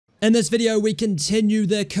In this video, we continue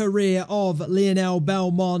the career of Lionel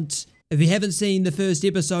Belmont. If you haven't seen the first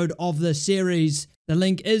episode of the series, the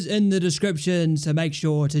link is in the description, so make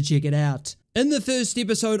sure to check it out. In the first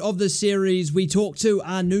episode of the series, we talked to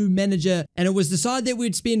our new manager, and it was decided that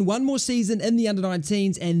we'd spend one more season in the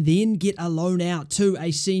under-19s and then get a loan out to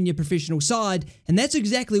a senior professional side, and that's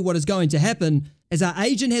exactly what is going to happen, as our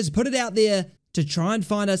agent has put it out there to try and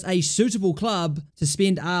find us a suitable club to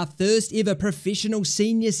spend our first ever professional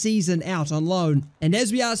senior season out on loan. And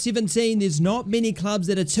as we are 17, there's not many clubs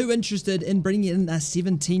that are too interested in bringing in a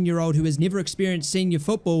 17-year-old who has never experienced senior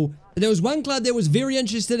football. But there was one club that was very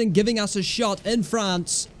interested in giving us a shot in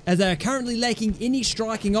France, as they are currently lacking any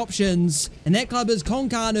striking options, and that club is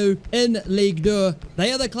Concarneau in Ligue 2.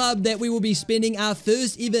 They are the club that we will be spending our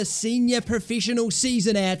first ever senior professional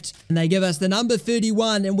season at, and they give us the number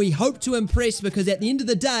 31, and we hope to impress, because at the end of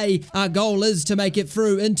the day, our goal is to make it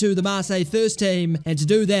through into the Marseille first team, and to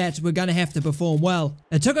do that, we're going to have to perform well.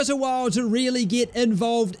 It took us a while to really get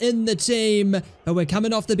involved in the team, but we're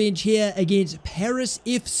coming off the bench here against Paris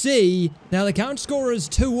FC. Now the current score is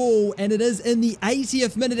 2-2, and it is in the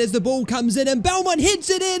 80th minute as the ball comes in, and Belmont heads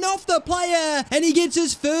it in off the player, and he gets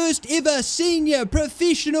his first ever senior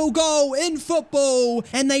professional goal in football,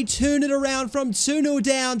 and they turn it around from 2-0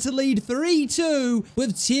 down to lead 3-2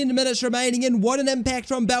 with 10 minutes remaining, and what an impact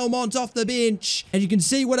from Belmont off the bench. And you can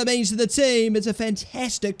see what it means to the team. It's a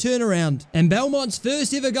fantastic turnaround, and Belmont's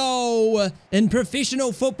first ever goal in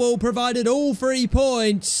professional football provided all 3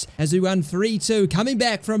 points as we won 3-2, coming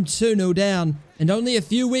back from 2-0 down. And only a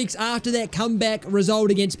few weeks after that comeback result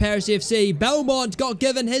against Paris FC, Belmont got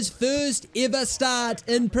given his first ever start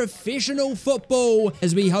in professional football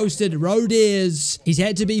as we hosted Rodez. He's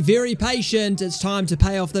had to be very patient. It's time to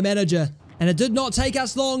pay off the manager. And it did not take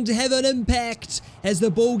us long to have an impact as the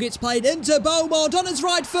ball gets played into Belmont on his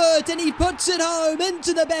right foot, and he puts it home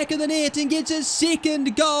into the back of the net and gets his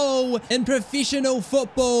second goal in professional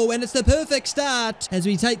football. And it's the perfect start as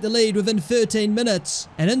we take the lead within 13 minutes.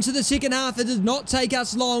 And into the second half, it did not take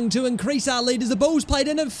us long to increase our lead as the ball's played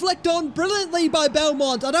in and flicked on brilliantly by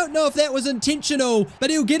Belmont. I don't know if that was intentional, but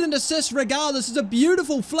he'll get an assist regardless. It's a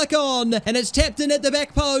beautiful flick on, and it's tapped in at the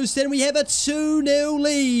back post, and we have a 2-0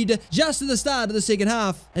 lead just at the start of the second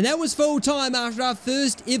half. And that was full time after our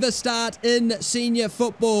first ever start in senior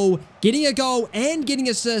football, getting a goal and getting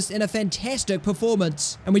assists in a fantastic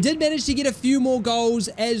performance. And we did manage to get a few more goals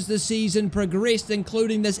as the season progressed,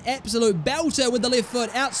 including this absolute belter with the left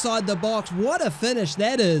foot outside the box. What a finish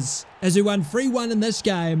that is, as we won 3-1 in this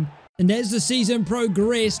game. And as the season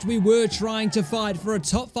progressed, we were trying to fight for a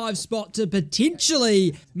top 5 spot to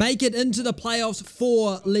potentially make it into the playoffs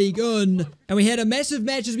for Ligue 1. And we had a massive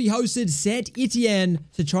match as we hosted Saint-Etienne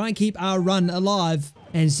to try and keep our run alive.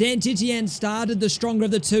 And Saint-Etienne started the stronger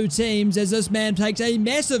of the two teams as this man takes a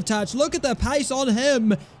massive touch. Look at the pace on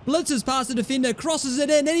him. Blitzes past the defender, crosses it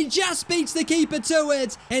in, and he just beats the keeper to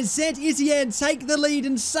it. And Saint-Etienne take the lead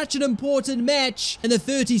in such an important match in the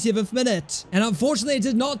 37th minute. And unfortunately, it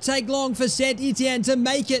did not take long for Saint-Etienne to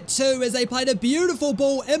make it too, as they played a beautiful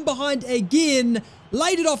ball in behind again,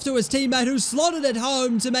 laid it off to his teammate who slotted it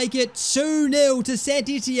home to make it 2-0 to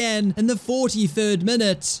Saint-Etienne in the 43rd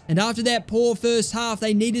minute. And after that poor first half,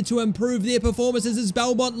 they needed to improve their performances as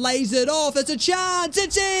Belmont lays it off. It's a chance.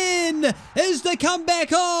 It's in. Is the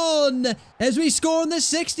comeback on as we score in the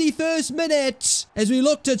 61st minute as we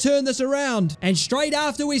look to turn this around. And straight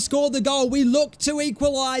after we scored the goal, we looked to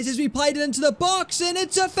equalize as we played it into the box, and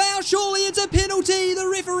it's a foul. Surely it's a penalty. The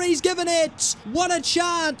referee's given it. What a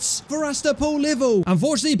chance for us to pull level.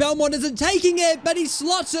 Unfortunately, Belmont isn't taking it, but he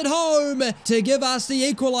slots it home to give us the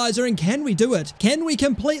equalizer. And can we do it? Can we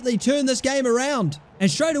completely turn this game around? And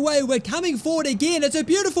straight away, we're coming forward again. It's a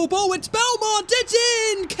beautiful ball. It's Belmont.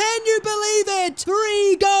 It's in. Can you believe it?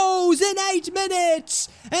 3 goals in 8 minutes.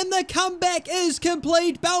 And the comeback is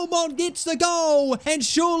complete. Belmont gets the goal. And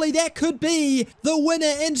surely that could be the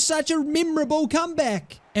winner in such a memorable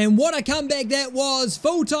comeback. And what a comeback that was.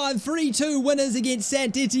 Full-time 3-2 winners against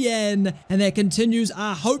Saint-Etienne. And that continues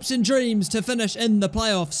our hopes and dreams to finish in the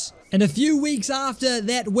playoffs. And a few weeks after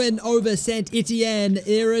that win over Saint-Etienne,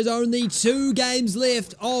 there is only 2 games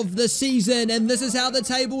left of the season, and this is how the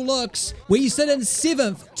table looks. We sit in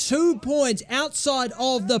 7th, 2 points outside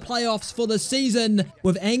of the playoffs for the season,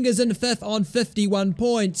 with Angers in 5th on 51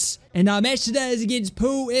 points. And our match today is against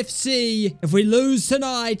Pool FC. If we lose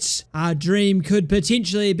tonight, our dream could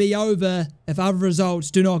potentially be over if other results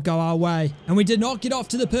do not go our way. And we did not get off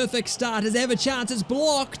to the perfect start as they have a chance. It's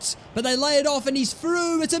blocked, but they lay it off and he's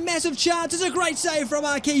through. It's a massive chance. It's a great save from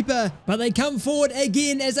our keeper. But they come forward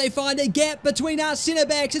again as they find a gap between our centre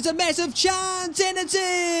backs. It's a massive chance and it's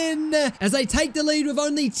in. As they take the lead with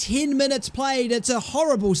only 10 minutes played, it's a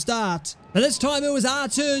horrible start. But this time it was our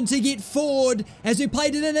turn to get forward. As we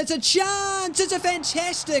played it in, it's a chance. It's a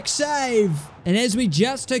fantastic save. And as we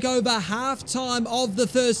just took over half-time of the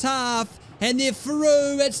first half, and they're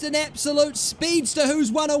through, it's an absolute speedster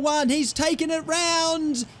who's 101. He's taken it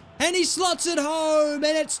round, and he slots it home,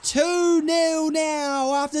 and it's 2-0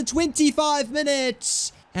 now after 25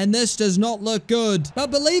 minutes. And this does not look good. But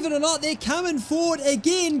believe it or not, they're coming forward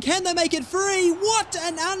again. Can they make it 3? What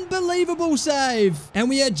an unbelievable save. And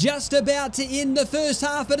we are just about to end the first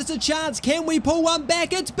half, but it's a chance. Can we pull one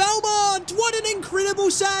back? It's Belmont. What an incredible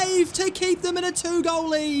save to keep them in a 2-goal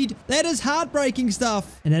lead. That is heartbreaking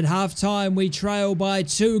stuff. And at halftime, we trail by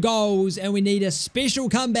 2 goals, and we need a special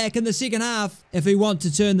comeback in the second half if we want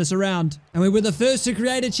to turn this around. And we were the first to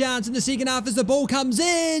create a chance in the second half as the ball comes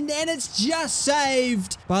in, and it's just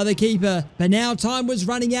saved by the keeper. But now time was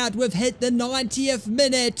running out. We've hit the 90th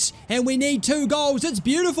minute and we need 2 goals. It's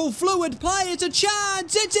beautiful fluid play. It's a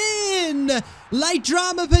chance. It's in. Late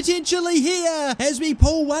drama potentially here as we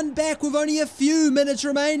pull one back with only a few minutes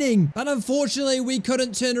remaining. But unfortunately we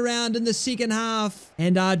couldn't turn around in the second half,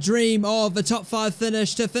 and our dream of a top 5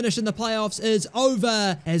 finish to finish in the playoffs is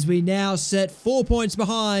over as we now sit 4 points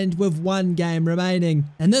behind with 1 game remaining.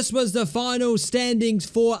 And this was the final standings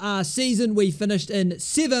for our season. We finished in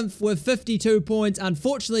 7th with 52 points,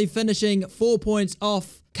 unfortunately finishing 4 points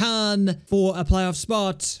off Khan for a playoff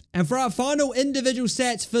spot. And for our final individual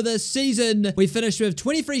stats for this season, we finished with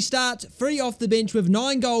 23 starts, 3 off the bench with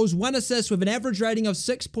 9 goals, 1 assist with an average rating of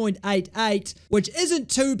 6.88, which isn't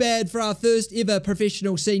too bad for our first ever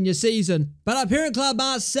professional senior season. But our parent club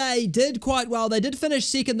Marseille did quite well. They did finish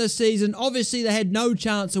second this season. Obviously they had no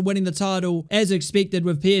chance of winning the title as expected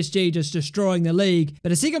with PSG just destroying the league,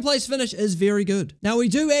 but a second place finish is very good. Now we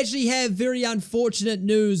do actually have very unfortunate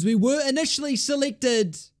news. We were initially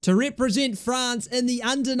selected to represent France in the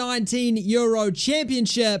Under-19 Euro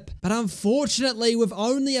Championship, but unfortunately with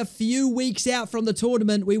only a few weeks out from the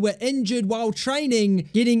tournament, we were injured while training,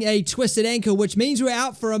 getting a twisted ankle, which means we're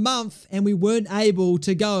out for a month and we weren't able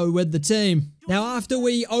to go with the team. Now after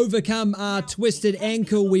we overcome our twisted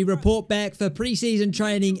ankle, we report back for pre-season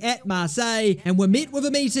training at Marseille, and we're met with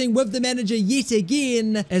a meeting with the manager yet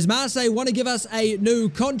again as Marseille want to give us a new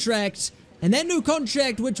contract. And that new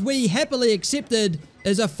contract, which we happily accepted,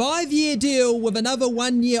 is a 5-year deal with another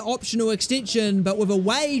 1-year optional extension, but with a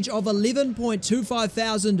wage of 11.25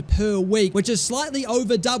 thousand per week, which is slightly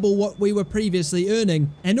over double what we were previously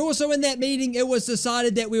earning. And also in that meeting, it was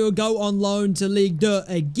decided that we would go on loan to Ligue 2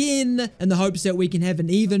 again in the hopes that we can have an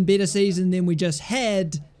even better season than we just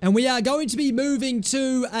had. And we are going to be moving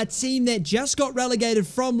to a team that just got relegated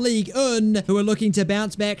from Ligue 1, who are looking to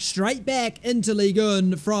bounce back straight back into Ligue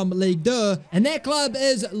 1 from Ligue 2. And that club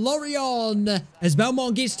is Lorient, as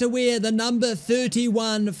Belmont gets to wear the number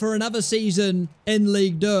 31 for another season in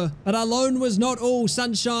Ligue 2. But our loan was not all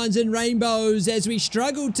sunshines and rainbows as we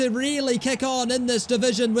struggled to really kick on in this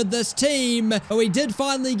division with this team. But we did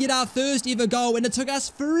finally get our first ever goal, and it took us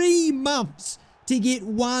 3 months to get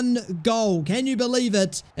 1 goal. Can you believe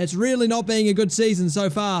it? It's really not being a good season so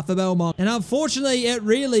far for Belmont. And unfortunately, it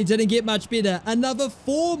really didn't get much better. Another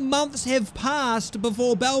 4 months have passed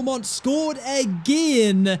before Belmont scored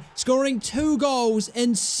again, scoring 2 goals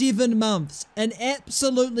in 7 months. An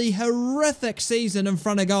absolutely horrific season in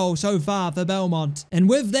front of goal so far for Belmont. And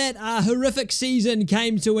with that, our horrific season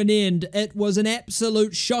came to an end. It was an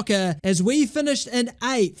absolute shocker as we finished in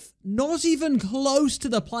 8th. Not even close to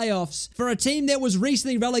the playoffs. For a team that was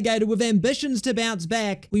recently relegated with ambitions to bounce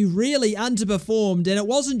back, we really underperformed, and it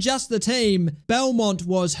wasn't just the team. Belmont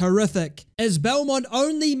was horrific, as Belmont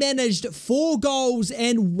only managed 4 goals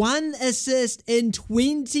and 1 assist in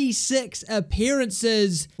 26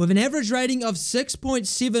 appearances, with an average rating of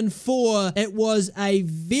 6.74. It was a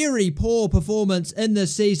very poor performance in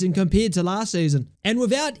this season compared to last season. And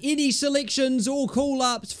without any selections or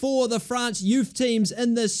call-ups for the France youth teams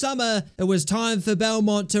in the summer, it was time for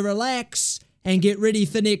Belmont to relax and get ready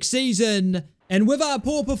for next season. And with our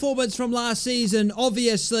poor performance from last season,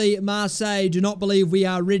 obviously Marseille do not believe we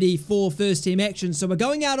are ready for first team action, so we're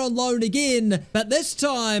going out on loan again. But this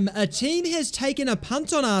time, a team has taken a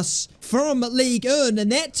punt on us from Ligue 1,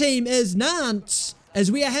 and that team is Nantes,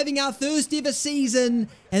 as we are having our first ever season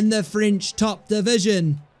in the French top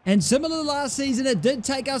division. And similar to last season, it did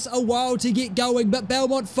take us a while to get going, but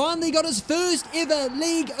Belmont finally got his first ever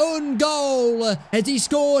Ligue 1 goal as he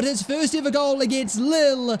scored his first ever goal against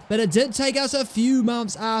Lille. But it did take us a few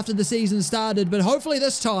months after the season started, but hopefully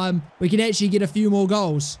this time we can actually get a few more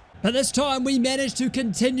goals. But this time we managed to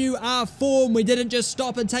continue our form. We didn't just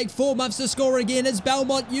stop and take 4 months to score again as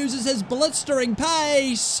Belmont uses his blistering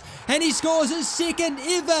pace. And he scores his second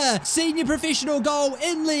ever senior professional goal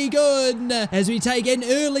in Ligue 1 as we take an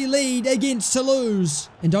early lead against Toulouse.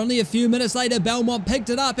 And only a few minutes later, Belmont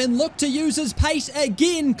picked it up and looked to use his pace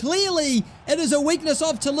again. Clearly, it is a weakness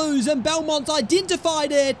of Toulouse, and Belmont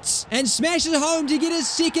identified it and smashed it home to get his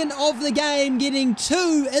second of the game, getting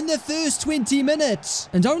 2 in the first 20 minutes.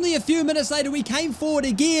 And only a few minutes later, we came forward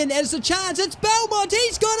again, and it's a chance. It's Belmont.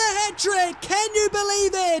 He's got a hat-trick. Can you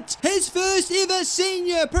believe it? His first ever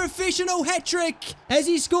senior professional hat-trick as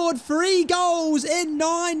he scored 3 goals in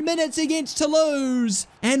 9 minutes against Toulouse.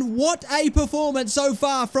 And what a performance so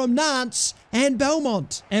far from Nantes and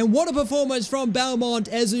Belmont. And what a performance from Belmont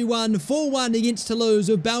as we won 4-1 against Toulouse,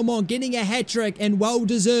 with Belmont getting a hat-trick and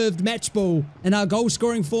well-deserved match ball. And our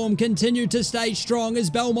goal-scoring form continued to stay strong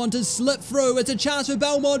as Belmont has slipped through. It's a chance for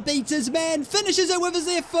Belmont, beats his man, finishes it with his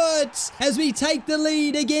left foot as we take the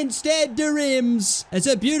lead against Stade de Reims. It's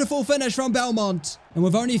a beautiful finish from Belmont. And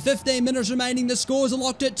with only 15 minutes remaining, the scores are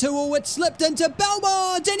locked at 2-2. It slipped into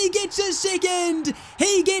Belmont, and he gets his second.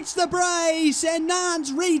 He gets the brace, and Nantes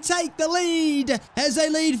retake the lead as they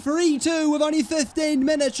lead 3-2 with only 15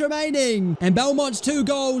 minutes remaining. And Belmont's 2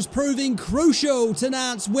 goals proving crucial to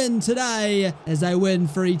Nantes' win today as they win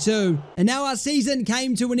 3-2. And now our season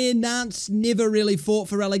came to an end. Nantes never really fought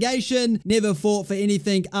for relegation, never fought for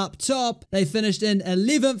anything up top. They finished in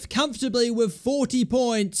 11th comfortably with 40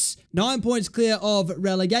 points. 9 points clear of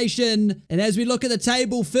relegation. And as we look at the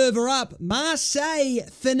table further up, Marseille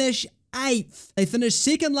finish 8th. They finished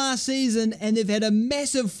 2nd last season, and they've had a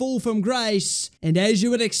massive fall from grace. And as you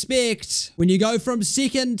would expect, when you go from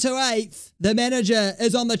 2nd to 8th, the manager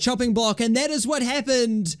is on the chopping block, and that is what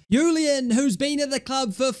happened. Julian, who's been at the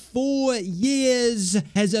club for 4 years,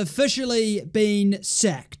 has officially been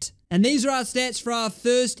sacked. And these are our stats for our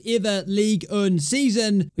first ever Ligue 1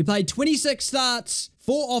 season. We played 26 starts,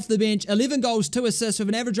 4 off the bench, 11 goals, 2 assists with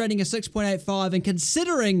an average rating of 6.85. And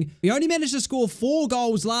considering we only managed to score 4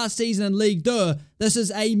 goals last season in Ligue 2, this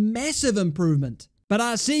is a massive improvement. But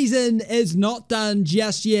our season is not done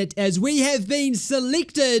just yet, as we have been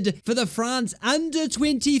selected for the France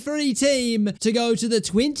Under-23 team to go to the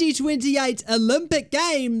 2028 Olympic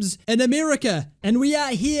Games in America. And we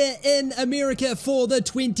are here in America for the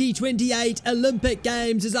 2028 Olympic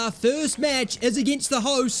Games, as our first match is against the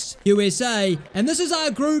hosts, USA. And this is our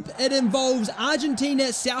group. It involves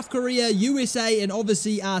Argentina, South Korea, USA, and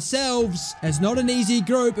obviously ourselves. It's not an easy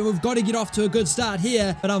group, and we've got to get off to a good start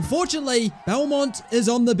here. But unfortunately, Belmont is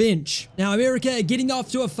on the bench. Now America getting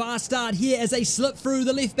off to a fast start here as they slip through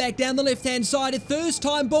the left back down the left-hand side. A first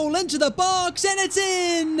time ball into the box, and it's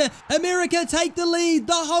in! America take the lead.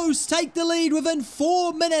 The hosts take the lead within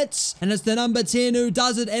 4 minutes. And it's the number 10 who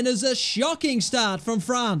does it, and is a shocking start from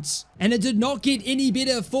France. And it did not get any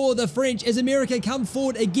better for the French as America come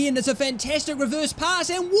forward again. It's a fantastic reverse pass,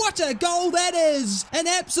 and what a goal that is! An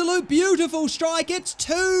absolute beautiful strike. It's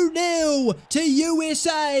 2-0 to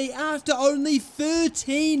USA after only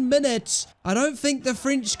 13 minutes. I don't think the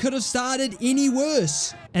French could have started any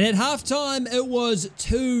worse. And at halftime, it was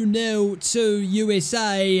 2-0 to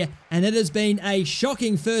USA, and it has been a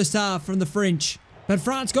shocking first half from the French. But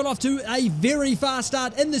France got off to a very fast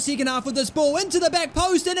start in the second half with this ball into the back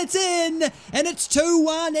post, and it's in! And it's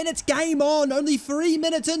 2-1, and it's game on. Only 3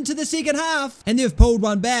 minutes into the second half, and they've pulled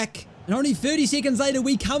one back. And only 30 seconds later,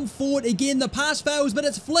 we come forward again. The pass fails, but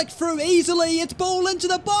it's flicked through easily. It's ball into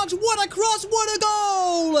the box. What a cross, what a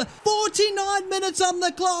goal! 49 minutes on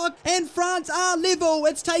the clock, and France are level.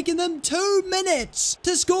 It's taken them 2 minutes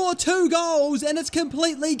to score 2 goals, and it's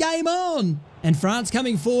completely game on. And France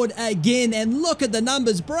coming forward again, and look at the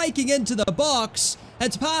numbers breaking into the box.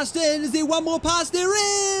 It's passed in. Is there one more pass? There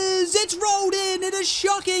is! It's rolled in. It is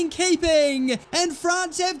shocking keeping. And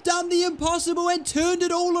France have done the impossible and turned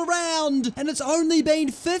it all around. And it's only been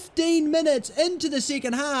 15 minutes into the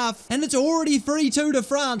second half, and it's already 3-2 to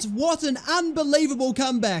France. What an unbelievable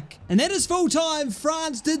comeback. And that is full time.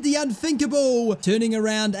 France did the unthinkable, turning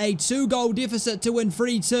around a 2-goal deficit to win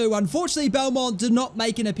 3-2. Unfortunately, Belmont did not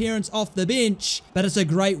make an appearance off the bench, but it's a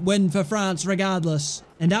great win for France regardless.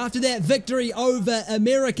 And after that victory over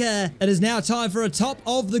America, it is now time for a top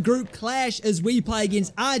of the group clash as we play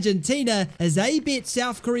against Argentina as they beat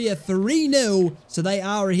South Korea 3-0. So they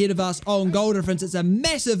are ahead of us on goal difference. It's a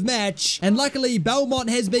massive match. And luckily,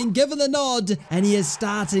 Belmont has been given the nod and he is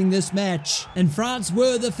starting this match. And France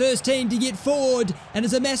were the first team to get forward. And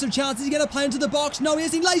there's a massive chance he's going to play into the box. No, he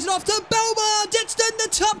isn't. He lays it off to Belmont. It's in the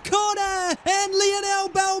top corner. And Lionel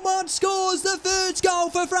Belmont scores the first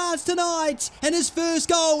goal for France tonight. And his first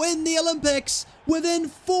goal in the Olympics within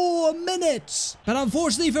 4 minutes. But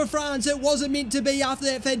unfortunately for France, it wasn't meant to be after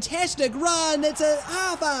that fantastic run. It's a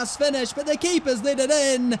half-ass finish, but the keepers let it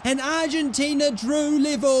in. And Argentina drew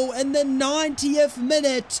level in the 90th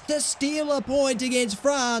minute to steal a point against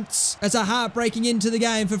France. It's a heartbreaking end to the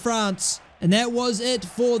game for France. And that was it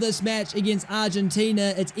for this match against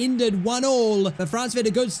Argentina. It's ended 1-1, but France had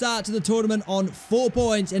a good start to the tournament on 4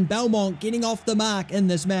 points and Belmont getting off the mark in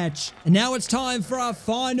this match. And now it's time for our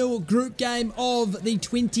final group game of the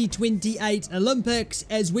 2028 Olympics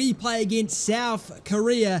as we play against South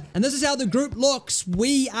Korea. And this is how the group looks.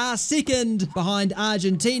 We are second behind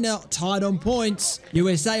Argentina, tied on points.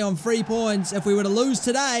 USA on 3 points. If we were to lose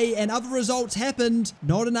today and other results happened,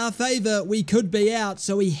 not in our favor, we could be out,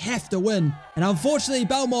 so we have to win. And unfortunately,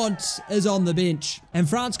 Belmont is on the bench. And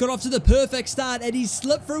France got off to the perfect start and he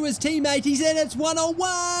slipped through his teammate. He's in, it's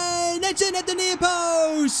 1-on-1. It's in at the near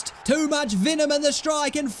post. Too much venom in the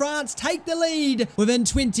strike and France take the lead within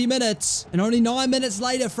 20 minutes. And only 9 minutes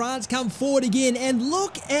later, France come forward again. And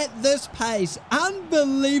look at this pace.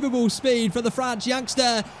 Unbelievable speed for the France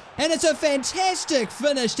youngster. And it's a fantastic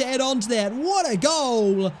finish to add on to that. What a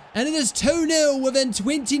goal. And it is 2-0 within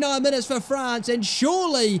 29 minutes for France. And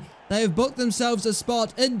surely they have booked themselves a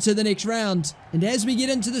spot into the next round. And as we get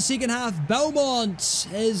into the second half, Belmont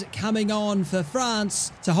is coming on for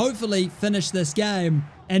France to hopefully finish this game.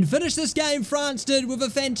 And finish this game, France did with a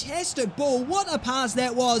fantastic ball. What a pass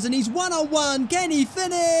that was. And he's 1-on-1. Can he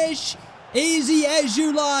finish? Easy as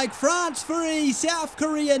you like. France 3, South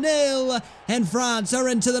Korea 0. And France are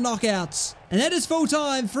into the knockouts. And that is full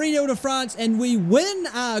time, 3-0 to France, and we win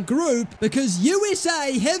our group because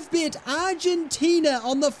USA have bet Argentina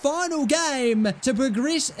on the final game to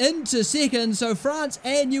progress into second. So France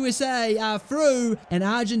and USA are through, and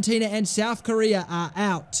Argentina and South Korea are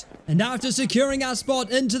out. And after securing our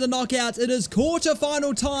spot into the knockouts, it is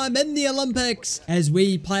quarter-final time in the Olympics as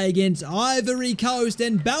we play against Ivory Coast,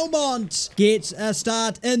 and Belmont gets a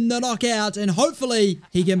start in the knockout, and hopefully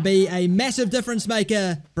he can be a massive difference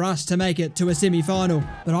maker for us to make it to a semi-final.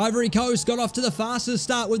 But Ivory Coast got off to the fastest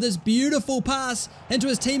start with this beautiful pass into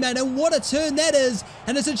his teammate, and what a turn that is.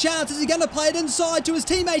 And it's a chance. Is he going to play it inside to his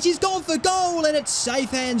teammate? He's gone for goal, and it's safe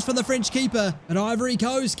hands from the French keeper. But Ivory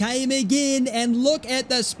Coast came again, and look at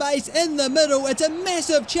the space in the middle. It's a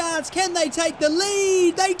massive chance. Can they take the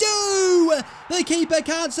lead? They do! The keeper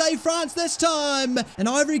can't save France this time. And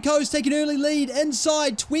Ivory Coast take an early lead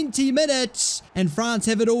inside 20 minutes. And France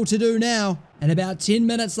have it all to do now. And about 10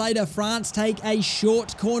 minutes later, France take a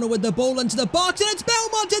short corner with the ball into the box, and it's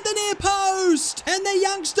Belmont at the near post! And the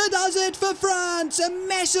youngster does it for France! A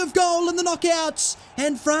massive goal in the knockouts!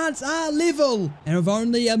 And France are level. And with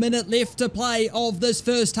only a minute left to play of this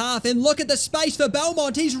first half, and look at the space for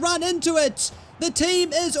Belmont, he's run into it! The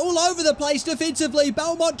team is all over the place defensively.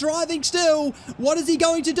 Belmont driving still. What is he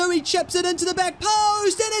going to do? He chips it into the back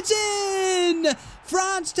post, and it's in!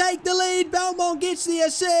 France take the lead. Belmont gets the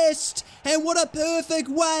assist. And what a perfect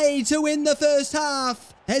way to win the first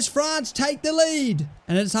half as France take the lead.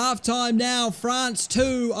 And it's half-time now. France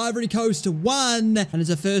 2, Ivory Coast 1. And it's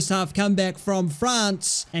a first-half comeback from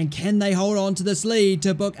France. And can they hold on to this lead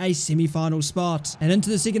to book a semi-final spot? And into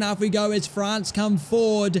the second half we go as France come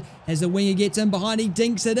forward. As the winger gets in behind, he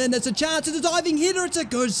dinks it in. It's a chance. It's a diving header. It's a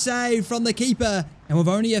good save from the keeper. And with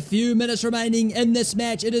only a few minutes remaining in this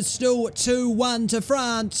match, it is still 2-1 to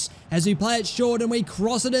France. As we play it short and we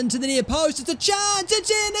cross it into the near post, it's a chance, it's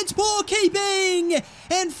in, it's poor keeping!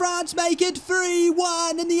 And France make it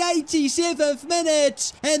 3-1 in the 87th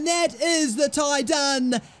minute. And that is the tie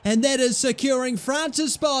done. And that is securing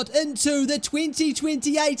France's spot into the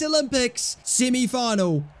 2028 Olympics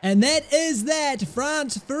semi-final. And that is that.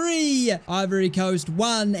 France 3, Ivory Coast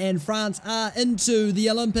 1, and France are into the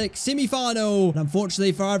Olympic semi-final. And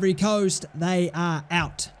unfortunately for Ivory Coast, they are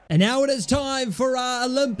out. And now it is time for our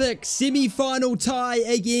Olympic semi-final tie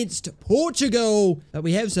against Portugal. But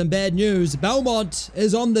we have some bad news. Belmont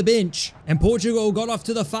is on the bench. And Portugal got off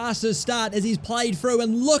to the fastest start as he's played through.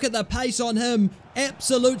 And look at the pace on him.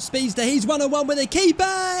 Absolute speedster. He's 1-on-1 with the keeper,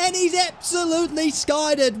 and he's absolutely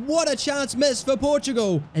skied it. What a chance missed for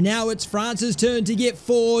Portugal. And now it's France's turn to get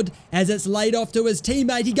forward as it's laid off to his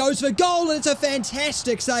teammate. He goes for goal, and it's a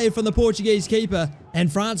fantastic save from the Portuguese keeper. And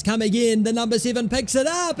France come again. The number 7 picks it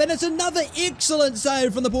up, and it's another excellent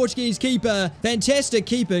save from the Portuguese keeper. Fantastic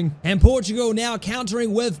keeping. And Portugal now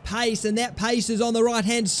countering with pace, and that pace is on the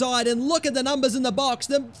right-hand side. And look at the numbers in the box.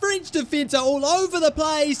 The French defence are all over the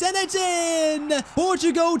place, and it's in!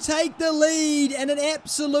 Portugal take the lead, and an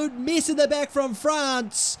absolute mess in the back from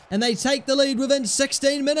France. And they take the lead within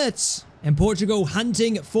 16 minutes. And Portugal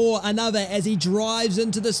hunting for another as he drives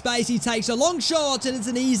into the space. He takes a long shot, and it's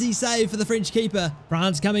an easy save for the French keeper.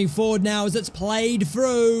 France coming forward now as it's played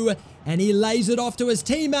through. And he lays it off to his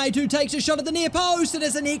teammate who takes a shot at the near post. And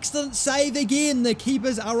it's an excellent save again. The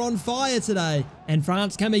keepers are on fire today. And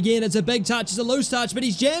France come again. It's a big touch. It's a loose touch, but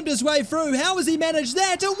he's jammed his way through. How has he managed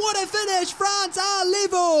that? And what a finish. France are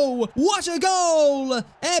level. What a goal.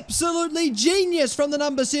 Absolutely genius from the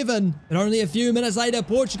number 7. But only a few minutes later,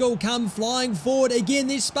 Portugal come flying forward. Again,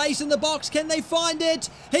 there's space in the box. Can they find it?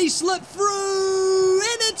 He slipped through.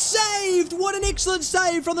 And it's saved. What an excellent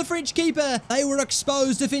save from the French keeper. They were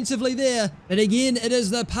exposed defensively there. But again, it is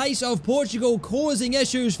the pace of Portugal causing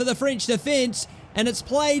issues for the French defence. And it's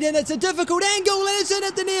played in, it's a difficult angle, and it's in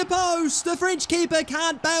at the near post. The French keeper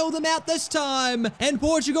can't bail them out this time. And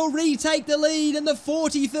Portugal retake the lead in the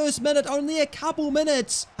 41st minute, only a couple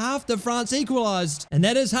minutes after France equalised. And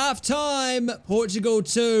that is half-time. Portugal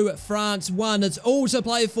 2, France 1. It's all to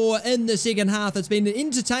play for in the second half. It's been an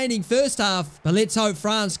entertaining first half, but let's hope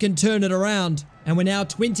France can turn it around. And we're now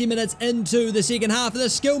 20 minutes into the second half. The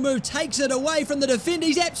skill move takes it away from the defender.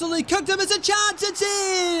 He's absolutely cooked him. It's a chance. It's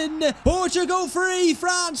in. Portugal 3,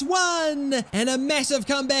 France 1. And a massive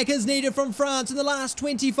comeback is needed from France in the last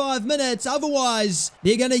 25 minutes. Otherwise,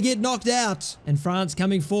 they're going to get knocked out. And France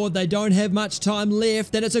coming forward. They don't have much time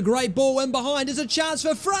left. And it's a great ball in behind. It's a chance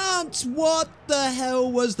for France. What the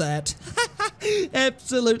hell was that?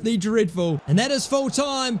 Absolutely dreadful. And that is full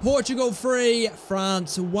time. Portugal 3,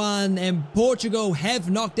 France 1. And Portugal have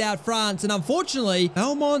knocked out France, and unfortunately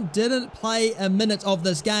Belmont didn't play a minute of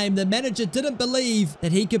this game. The manager didn't believe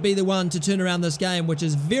that he could be the one to turn around this game, which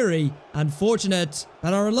is very unfortunate.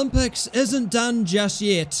 But our Olympics isn't done just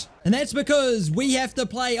yet. And that's because we have to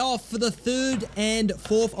play off for the 3rd and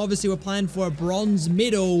 4th. Obviously, we're playing for a bronze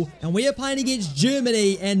medal. And we are playing against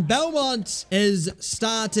Germany. And Belmont is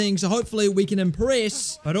starting. So hopefully we can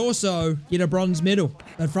impress, but also get a bronze medal.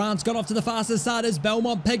 But France got off to the fastest start as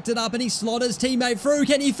Belmont picked it up and he slotted his teammate through.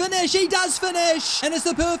 Can he finish? He does finish. And it's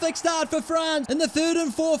the perfect start for France in the 3rd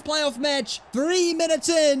and 4th playoff match. 3 minutes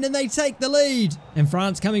in and they take the lead. And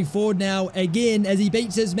France coming forward now again as he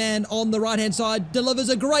beats his man on the right-hand side. Delivers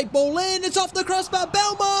a great ball in. It's off the crossbar.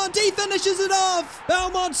 Belmont, he finishes it off.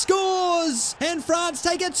 Belmont scores. And France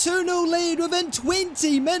take a 2-0 lead within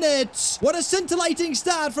 20 minutes. What a scintillating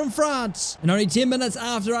start from France. And only 10 minutes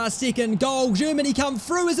after our second goal, Germany come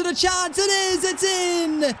through. Is it a chance? It is. It's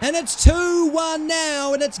in. And it's 2-1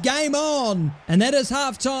 now. And it's game on. And that is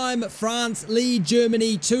halftime. France lead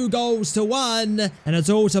Germany 2-1. And it's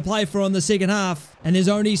all to play for in the second half. And there's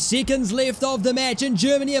only seconds left of the match, and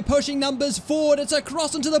Germany are pushing numbers forward. It's a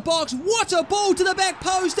cross into the box. What a ball to the back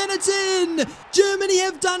post, and it's in! Germany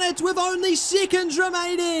have done it with only seconds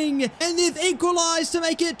remaining, and they've equalised to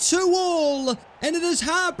make it 2-2. And it is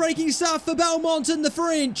heartbreaking stuff for Belmont and the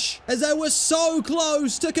French, as they were so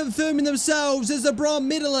close to confirming themselves as the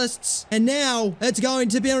bronze medalists. And now it's going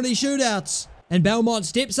to penalty shootouts. And Belmont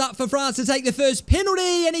steps up for France to take the first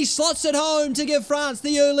penalty, and he slots it home to give France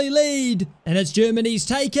the early lead. And it's Germany's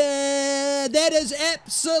taker. That is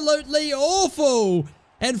absolutely awful.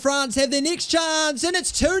 And France have their next chance, and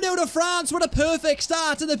it's 2-0 to France. What a perfect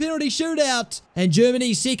start to the penalty shootout. And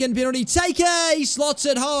Germany's second penalty taker, he slots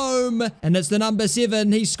it home. And it's the number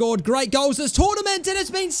 7. He scored great goals this tournament, and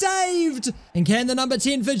it's been saved. And can the number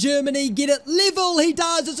 10 for Germany get it level? He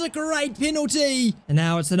does. It's a great penalty. And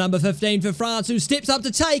now it's the number 15 for France, who steps up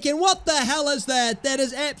to take. And what the hell is that? That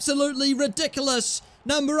is absolutely ridiculous.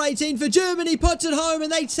 Number 18 for Germany puts it home,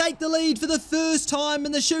 and they take the lead for the first time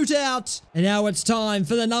in the shootout. And now it's time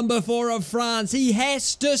for the number 4 of France. He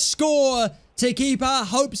has to score to keep our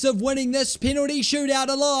hopes of winning this penalty shootout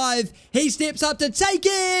alive. He steps up to take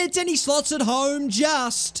it, and he slots it home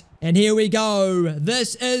just. And here we go.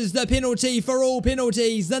 This is the penalty for all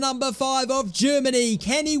penalties. The number 5 of Germany.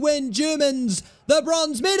 Can he win? Germans the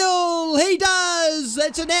bronze medal. He does.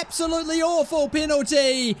 It's an absolutely awful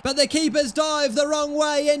penalty, but the keepers dive the wrong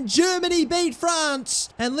way and Germany beat France.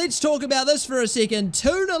 And let's talk about this for a second.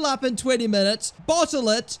 2-0 up in 20 minutes, bottle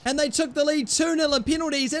it, and they took the lead 2-0 in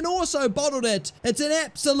penalties and also bottled it. It's an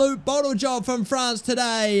absolute bottle job from France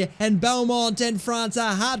today, and Belmont and France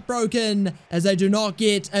are heartbroken as they do not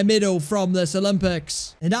get a medal from this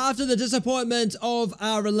Olympics. And after the disappointment of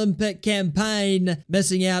our Olympic campaign,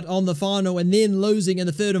 missing out on the final and then losing in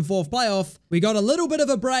the third and fourth playoff, we got a little bit of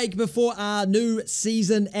a break before our new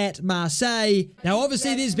season at Marseille. Now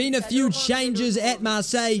obviously there's been a few changes at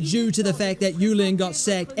Marseille due to the fact that Julian got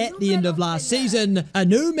sacked at the end of last season. A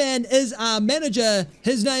new man is our manager.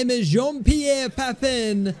 His name is Jean-Pierre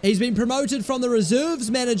Papin. He's been promoted from the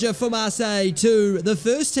reserves manager for Marseille to the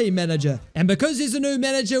first team manager. And because he's a new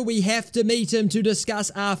manager, we have to meet him to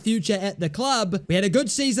discuss our future at the club. We had a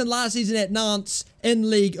good season last season at Nantes in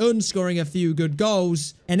Ligue 1, scoring a few good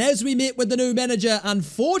goals. And as we met with the new manager,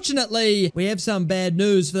 unfortunately, we have some bad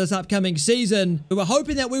news for this upcoming season. We were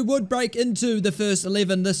hoping that we would break into the first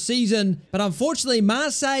 11 this season, but unfortunately,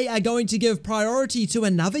 Marseille are going to give priority to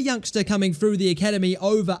another youngster coming through the academy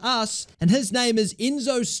over us, and his name is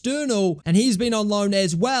Enzo Sternal, and he's been on loan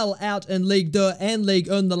as well out in Ligue 2 and Ligue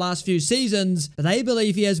 1 the last few seasons, but they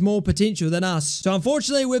believe he has more potential than us. So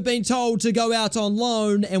unfortunately, we've been told to go out on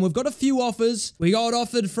loan, and we've got a few offers. We got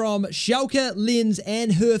offered from Schalke, Lens,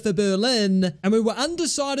 and Hertha Berlin, and we were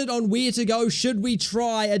undecided on where to go. Should we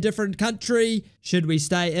try a different country? Should we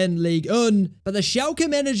stay in Ligue 1? But the Schalke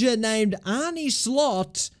manager named Arne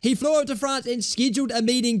Slot, he flew over to France and scheduled a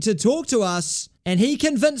meeting to talk to us. And he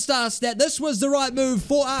convinced us that this was the right move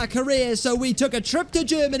for our career, so we took a trip to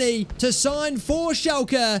Germany to sign for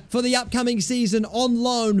Schalke for the upcoming season on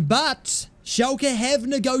loan. But Schalke have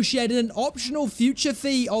negotiated an optional future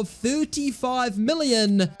fee of 35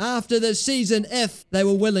 million after this season if they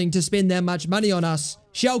were willing to spend that much money on us.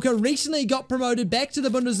 Schalke recently got promoted back to the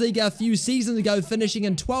Bundesliga a few seasons ago, finishing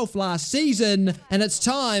in 12th last season, and it's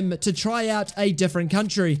time to try out a different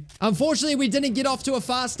country. Unfortunately, we didn't get off to a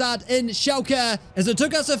fast start in Schalke, as it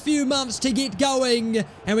took us a few months to get going,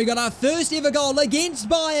 and we got our first ever goal against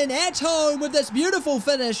Bayern at home with this beautiful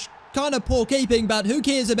finish. Kind of poor keeping, but who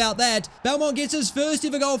cares about that? Belmont gets his first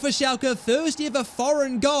ever goal for Schalke, first ever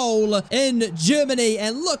foreign goal in Germany,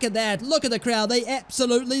 and look at that, look at the crowd, they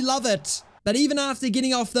absolutely love it. But even after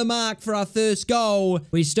getting off the mark for our first goal,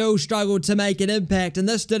 we still struggled to make an impact, and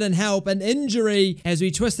this didn't help. An injury as we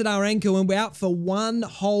twisted our ankle and we're out for 1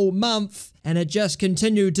 whole month, and it just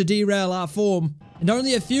continued to derail our form. And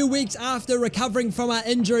only a few weeks after recovering from our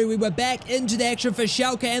injury, we were back into the action for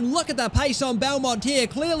Schalke, and look at the pace on Belmont here.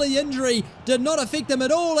 Clearly injury did not affect them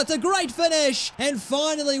at all. It's a great finish, and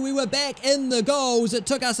finally we were back in the goals. It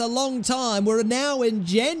took us a long time. We're now in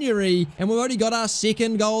January, and we've already got our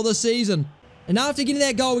second goal of the season. And after getting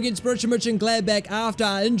that goal against Borussia Mönchengladbach after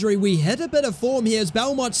our injury, we hit a bit of form here as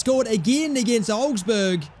Belmont scored again against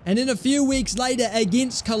Augsburg. And then a few weeks later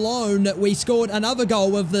against Cologne, we scored another goal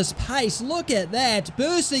with this pace. Look at that,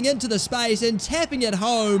 bursting into the space and tapping it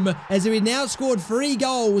home, as we now scored 3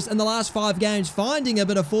 goals in the last 5 games, finding a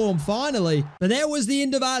bit of form finally. But that was the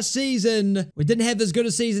end of our season. We didn't have as good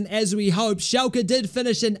a season as we hoped. Schalke did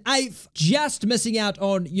finish in 8th, just missing out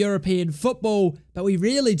on European football, but we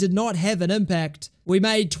really did not have an impact. We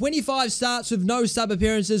made 25 starts with no sub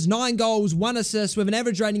appearances, 9 goals, 1 assist with an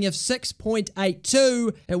average rating of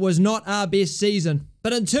 6.82. It was not our best season.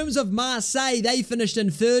 But in terms of Marseille, they finished in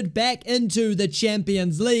 3rd, back into the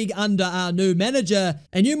Champions League under our new manager.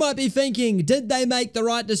 And you might be thinking, did they make the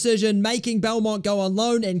right decision making Belmont go on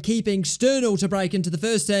loan and keeping Sternal to break into the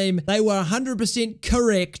first team? They were 100%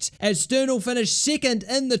 correct, as Sternal finished 2nd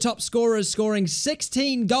in the top scorers, scoring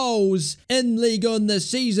 16 goals in Ligue 1 this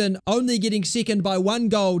season, only getting second by 1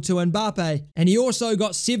 goal to Mbappe. And he also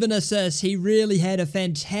got 7 assists. He really had a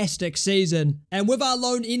fantastic season. And with our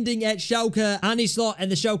loan ending at Schalke, Arne Slot and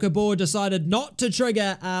the Schalke board decided not to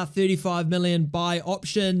trigger our 35 million buy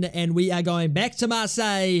option, and we are going back to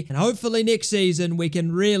Marseille, and hopefully next season we can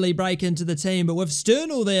really break into the team. But with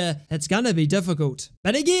Sternal there, it's going to be difficult.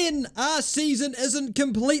 But again, our season isn't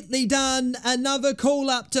completely done. Another call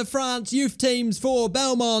up to France youth teams for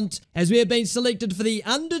Belmont, as we have been selected for the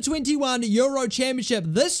Under-21 Euro Championship,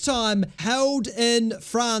 this time held in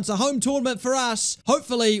France. A home tournament for us.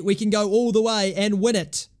 Hopefully we can go all the way and win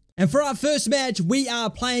it. And for our first match, we are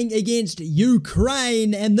playing against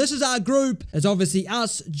Ukraine, and this is our group. It's obviously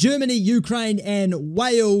us, Germany, Ukraine, and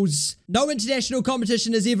Wales. No international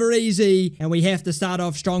competition is ever easy, and we have to start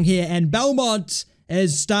off strong here, and Belmont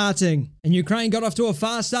is starting. And Ukraine got off to a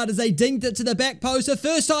fast start as they dinged it to the back post. A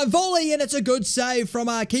first time volley, and it's a good save from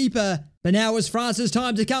our keeper. But now it's France's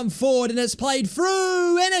time to come forward, and it's played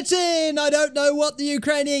through, and it's in. I don't know what the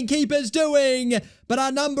Ukrainian keeper's doing, but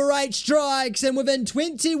our number 8 strikes, and within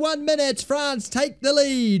 21 minutes, France take the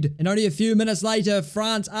lead. And only a few minutes later,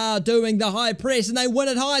 France are doing the high press, and they win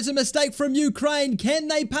it high. It's a mistake from Ukraine. Can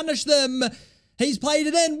they punish them? He's played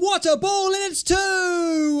it in. What a ball, and it's 2!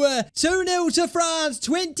 2-0 to France,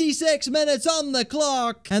 26 minutes on the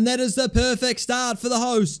clock. And that is the perfect start for the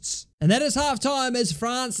hosts. And that is half-time as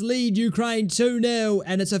France lead Ukraine 2-0,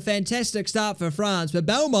 and it's a fantastic start for France, but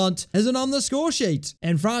Belmont isn't on the score sheet.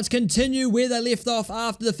 And France continue where they left off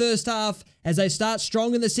after the first half as they start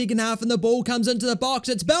strong in the second half, and the ball comes into the box.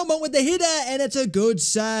 It's Belmont with the header, and it's a good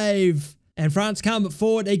save. And France come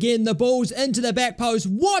forward again, the ball's into the back post.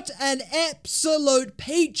 What an absolute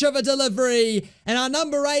peach of a delivery. And our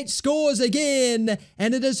number 8 scores again,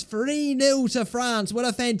 and it is 3-0 to France. What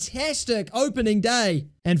a fantastic opening day.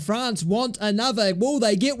 And France want another. Will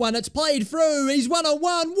they get one? It's played through. He's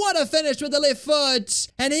 1-on-1. What a finish with the left foot.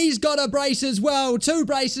 And he's got a brace as well. 2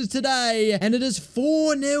 braces today. And it is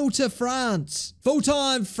 4-0 to France. Full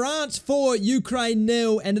time, France 4, Ukraine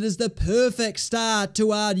 0. And it is the perfect start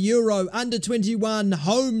to our Euro Under-21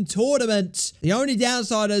 home tournament. The only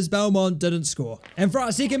downside is Belmont didn't score. And for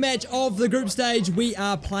our second match of the group stage, we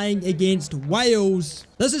are playing against Wales.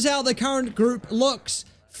 This is how the current group looks.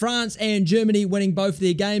 France and Germany winning both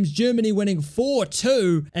their games. Germany winning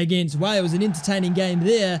 4-2 against Wales. An entertaining game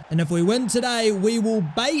there. And if we win today, we will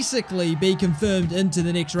basically be confirmed into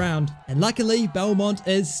the next round. And luckily, Belmont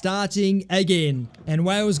is starting again. And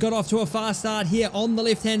Wales got off to a fast start here on the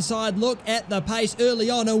left-hand side. Look at the pace early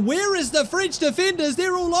on. And where is the French defenders?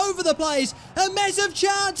 They're all over the place. A massive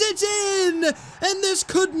chance. It's in. And this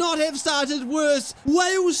could not have started worse.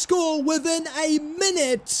 Wales score within a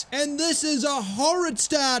minute. And this is a horrid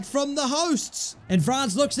start from the hosts. And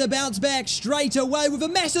France looks to bounce back straight away with a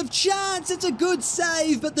massive chance. It's a good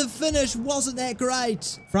save, but the finish wasn't that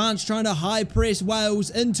great. France trying to high press Wales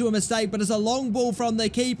into a mistake, but it's a long ball from the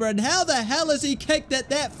keeper. And how the hell has he kicked it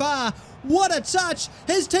that far? What a touch.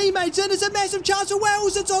 His teammates in. It's a massive chance for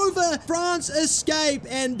Wales. It's over. France escape.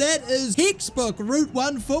 And that is textbook Route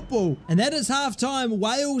 1 football. And that is half-time.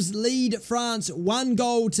 Wales lead France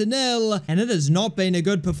 1-0. And it has not been a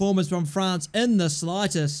good performance from France in the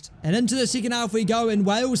slightest. And into the second half we go, and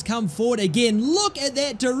Wales come forward again. Look at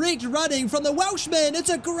that direct running from the Welshman.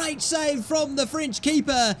 It's a great save from the French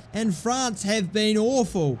keeper. And France have been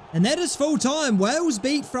awful. And that is full time. Wales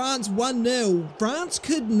beat France 1-0. France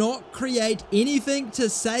could not create anything to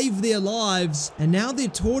save their lives, and now their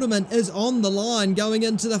tournament is on the line going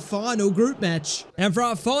into the final group match. And for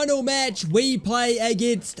our final match, we play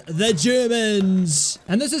against the Germans.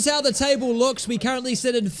 And this is how the table looks. We currently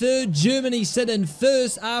sit in 3rd. Germany sit in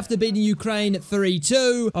 1st after beating Ukraine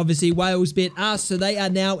 3-2. Obviously, Wales beat us, so they are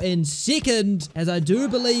now in 2nd, as I do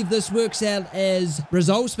believe this works out as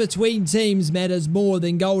results between teams matters more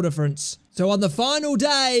than goal difference. So on the final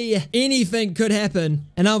day, anything could happen.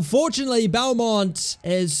 And unfortunately, Belmont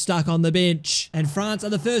is stuck on the bench. And France are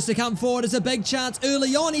the first to come forward. It's a big chance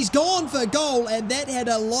early on. He's gone for goal, and that had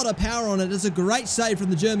a lot of power on it. It's a great save from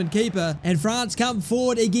the German keeper. And France come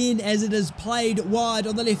forward again as it is played wide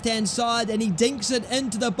on the left-hand side, and he dinks it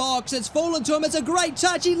into the box. It's fallen to him. It's a great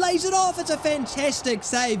touch. He lays it off. It's a fantastic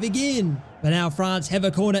save again. But now France have a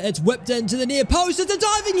corner. It's whipped into the near post. It's a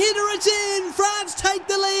diving header. It's in. France take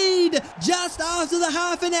the lead just after the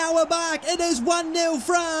half-an-hour mark. It is 1-0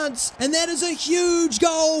 France. And that is a huge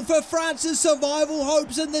goal for France's survival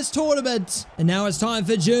hopes in this tournament. And now it's time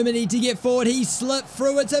for Germany to get forward. He slipped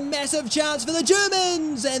through. It's a massive chance for the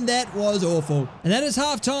Germans. And that was awful. And that is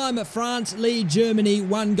half-time. France lead Germany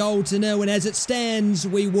 1-0. And as it stands,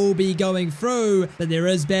 we will be going through. But there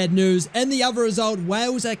is bad news. In the other result,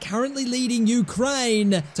 Wales are currently leading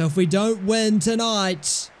Ukraine. So if we don't win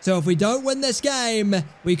tonight, so if we don't win this game,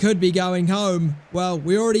 we could be going home. Well,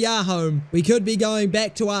 we already are home. We could be going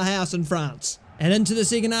back to our house in France. And into the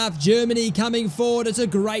second half, Germany coming forward. It's a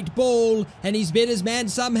great ball, and he's bet his man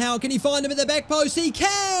somehow. Can he find him at the back post? He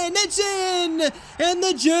can! It's in! And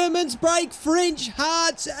the Germans break French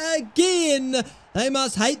hearts again. They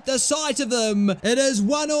must hate the sight of them. It is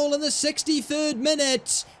 1-1 in the 63rd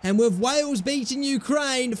minute. And with Wales beating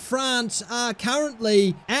Ukraine, France are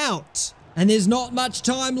currently out. And there's not much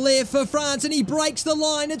time left for France, and he breaks the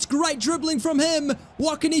line. It's great dribbling from him.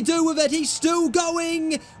 What can he do with it? He's still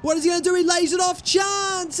going. What is he going to do? He lays it off.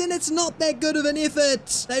 Chance. And it's not that good of an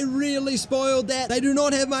effort. They really spoiled that. They do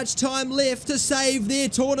not have much time left to save their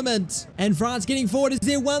tournament. And France getting forward. Is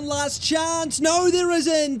there one last chance? No, there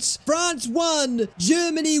isn't. France won.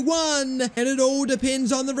 Germany won. And it all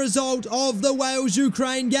depends on the result of the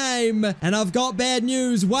Wales-Ukraine game. And I've got bad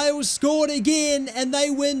news. Wales scored again and they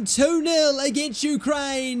win 2-0 against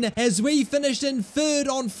Ukraine as we finished in third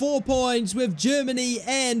on 4 points with Germany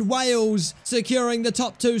and Wales securing the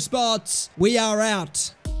top 2 spots. We are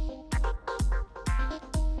out.